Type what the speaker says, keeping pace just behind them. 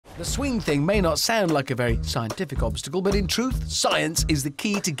The swing thing may not sound like a very scientific obstacle, but in truth, science is the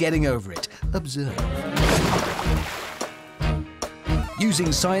key to getting over it. Observe. Using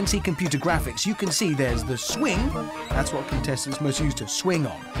sciencey computer graphics, you can see there's the swing. That's what contestants must use to swing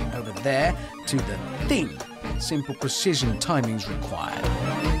on. Over there, to the thing. Simple precision timing's required.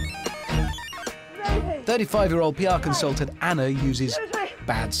 35-year-old PR consultant Anna uses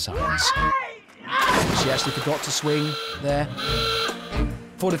bad science. She actually forgot to swing there.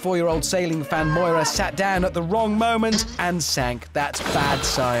 44-year-old sailing fan Moira sat down at the wrong moment and sank. That's bad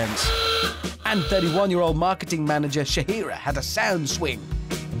science. And 31-year-old marketing manager Shahira had a sound swing.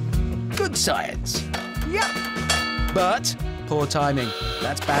 Good science. Yep. But poor timing.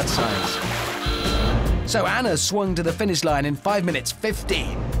 That's bad science. So Anna swung to the finish line in 5 minutes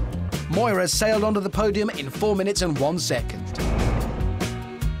 15. Moira sailed onto the podium in 4 minutes and 1 second.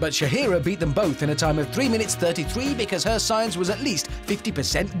 But Shahira beat them both in a time of 3 minutes 33 because her science was at least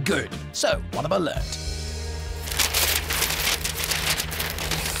 50% good. So, what have I learned?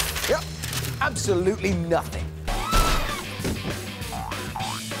 Yep, absolutely nothing.